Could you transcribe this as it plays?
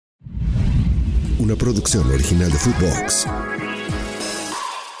una producción original de Footbox.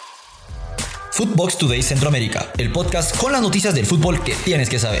 Footbox Today Centroamérica, el podcast con las noticias del fútbol que tienes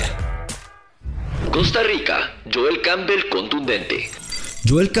que saber. Costa Rica, Joel Campbell contundente.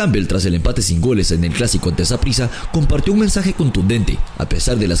 Joel Campbell, tras el empate sin goles en el clásico ante Saprissa, compartió un mensaje contundente. A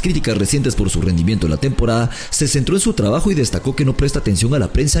pesar de las críticas recientes por su rendimiento en la temporada, se centró en su trabajo y destacó que no presta atención a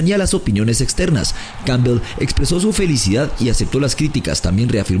la prensa ni a las opiniones externas. Campbell expresó su felicidad y aceptó las críticas. También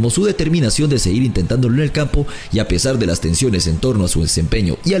reafirmó su determinación de seguir intentándolo en el campo y, a pesar de las tensiones en torno a su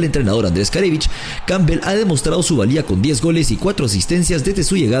desempeño y al entrenador Andrés Karevich, Campbell ha demostrado su valía con 10 goles y 4 asistencias desde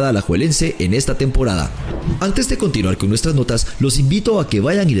su llegada a la Alajuelense en esta temporada. Antes de continuar con nuestras notas, los invito a que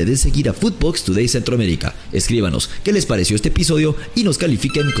vayan y le den seguir a Footbox Today Centroamérica. Escríbanos qué les pareció este episodio y nos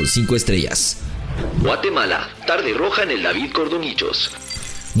califiquen con 5 estrellas. Guatemala, tarde roja en el David Cordón Hichos.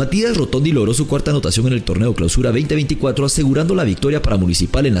 Matías Rotondi logró su cuarta anotación en el torneo Clausura 2024, asegurando la victoria para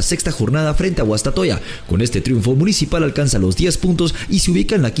Municipal en la sexta jornada frente a Guastatoya. Con este triunfo, Municipal alcanza los 10 puntos y se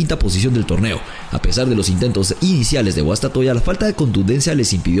ubica en la quinta posición del torneo. A pesar de los intentos iniciales de Guastatoya, la falta de contundencia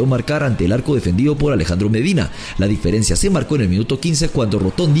les impidió marcar ante el arco defendido por Alejandro Medina. La diferencia se marcó en el minuto 15 cuando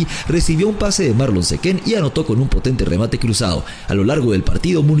Rotondi recibió un pase de Marlon Sequén y anotó con un potente remate cruzado. A lo largo del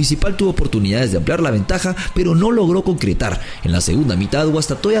partido, Municipal tuvo oportunidades de ampliar la ventaja, pero no logró concretar. En la segunda mitad,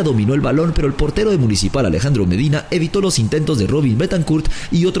 Guastatoya dominó el balón, pero el portero de Municipal, Alejandro Medina, evitó los intentos de Robin Betancourt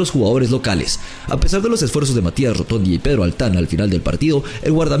y otros jugadores locales. A pesar de los esfuerzos de Matías Rotondi y Pedro Altán al final del partido,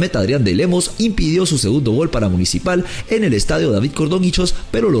 el guardameta Adrián de Lemos impidió su segundo gol para Municipal en el estadio David Cordón Hichos,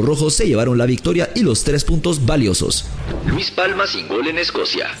 pero los rojos se llevaron la victoria y los 3 puntos valiosos. Luis Palma sin gol en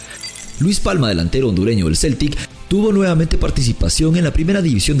Escocia. Luis Palma, delantero hondureño del Celtic, tuvo nuevamente participación en la primera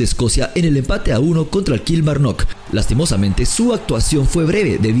división de Escocia en el empate a 1 contra el Kilmarnock. Lastimosamente, su actuación fue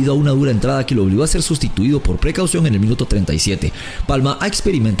breve debido a una dura entrada que lo obligó a ser sustituido por precaución en el minuto 37. Palma ha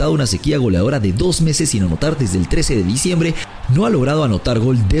experimentado una sequía goleadora de 2 meses sin anotar desde el 13 de diciembre. No ha logrado anotar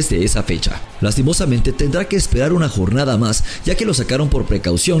gol desde esa fecha. Lastimosamente tendrá que esperar una jornada más, ya que lo sacaron por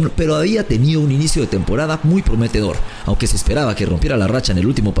precaución, pero había tenido un inicio de temporada muy prometedor. Aunque se esperaba que rompiera la racha en el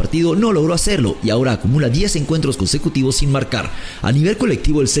último partido, no logró hacerlo y ahora acumula 10 encuentros consecutivos sin marcar. A nivel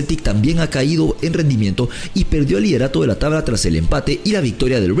colectivo, el Celtic también ha caído en rendimiento y perdió el liderato de la tabla tras el empate y la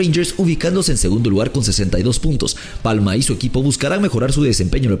victoria del Rangers, ubicándose en segundo lugar con 62 puntos. Palma y su equipo buscarán mejorar su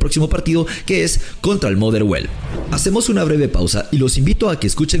desempeño en el próximo partido, que es contra el Motherwell. Hacemos una breve pausa y los invito a que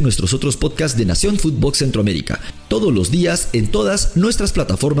escuchen nuestros otros podcasts de Nación Footbox Centroamérica, todos los días en todas nuestras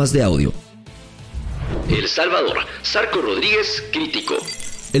plataformas de audio. El Salvador, Zarco Rodríguez, crítico.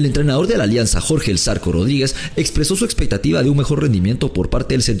 El entrenador de la Alianza, Jorge El Zarco Rodríguez, expresó su expectativa de un mejor rendimiento por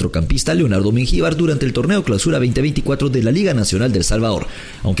parte del centrocampista Leonardo Mengíbar durante el torneo Clausura 2024 de la Liga Nacional del Salvador.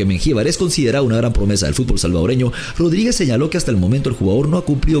 Aunque Mengíbar es considerado una gran promesa del fútbol salvadoreño, Rodríguez señaló que hasta el momento el jugador no ha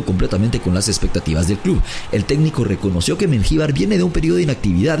cumplido completamente con las expectativas del club. El técnico reconoció que Mengíbar viene de un periodo de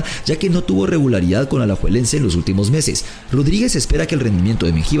inactividad, ya que no tuvo regularidad con Alajuelense en los últimos meses. Rodríguez espera que el rendimiento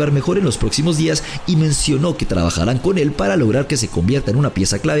de Mengíbar mejore en los próximos días y mencionó que trabajarán con él para lograr que se convierta en una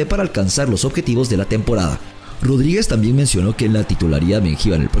pieza clave para alcanzar los objetivos de la temporada. Rodríguez también mencionó que la titularidad de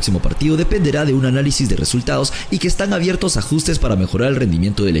Mengíbar en el próximo partido dependerá de un análisis de resultados y que están abiertos a ajustes para mejorar el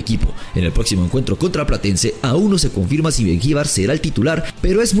rendimiento del equipo. En el próximo encuentro contra Platense aún no se confirma si Mengíbar será el titular,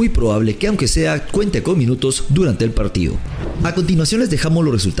 pero es muy probable que aunque sea cuente con minutos durante el partido. A continuación les dejamos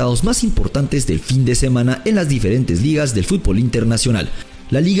los resultados más importantes del fin de semana en las diferentes ligas del fútbol internacional.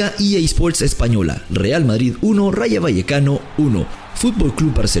 La Liga EA Sports Española, Real Madrid 1, Rayo Vallecano 1, Fútbol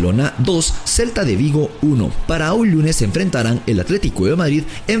Club Barcelona 2, Celta de Vigo 1. Para hoy lunes se enfrentarán el Atlético de Madrid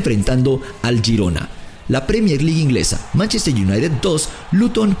enfrentando al Girona. La Premier League inglesa, Manchester United 2,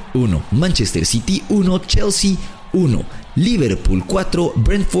 Luton 1, Manchester City 1, Chelsea 1, Liverpool 4,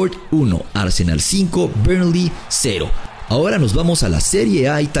 Brentford 1, Arsenal 5, Burnley 0. Ahora nos vamos a la Serie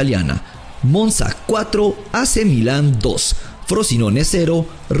A italiana. Monza 4, AC Milán 2, Frosinone 0,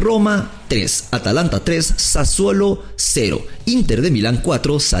 Roma 3, Atalanta 3, Sassuolo 0, Inter de Milán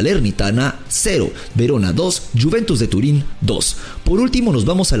 4, Salernitana 0, Verona 2, Juventus de Turín 2. Por último nos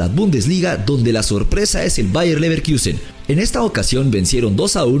vamos a la Bundesliga, donde la sorpresa es el Bayer Leverkusen. En esta ocasión vencieron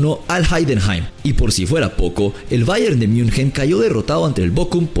 2-1 al Heidenheim y por si fuera poco, el Bayern de München cayó derrotado ante el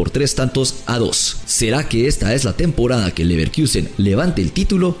Bochum por 3-2. ¿Será que esta es la temporada que el Leverkusen levante el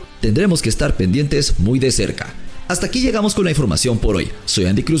título? Tendremos que estar pendientes muy de cerca. Hasta aquí llegamos con la información por hoy. Soy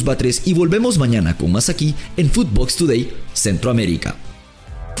Andy Cruz Batres y volvemos mañana con más aquí en Footbox Today Centroamérica.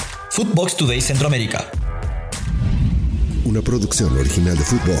 Footbox Today Centroamérica. Una producción original de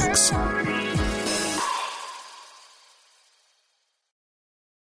Footbox.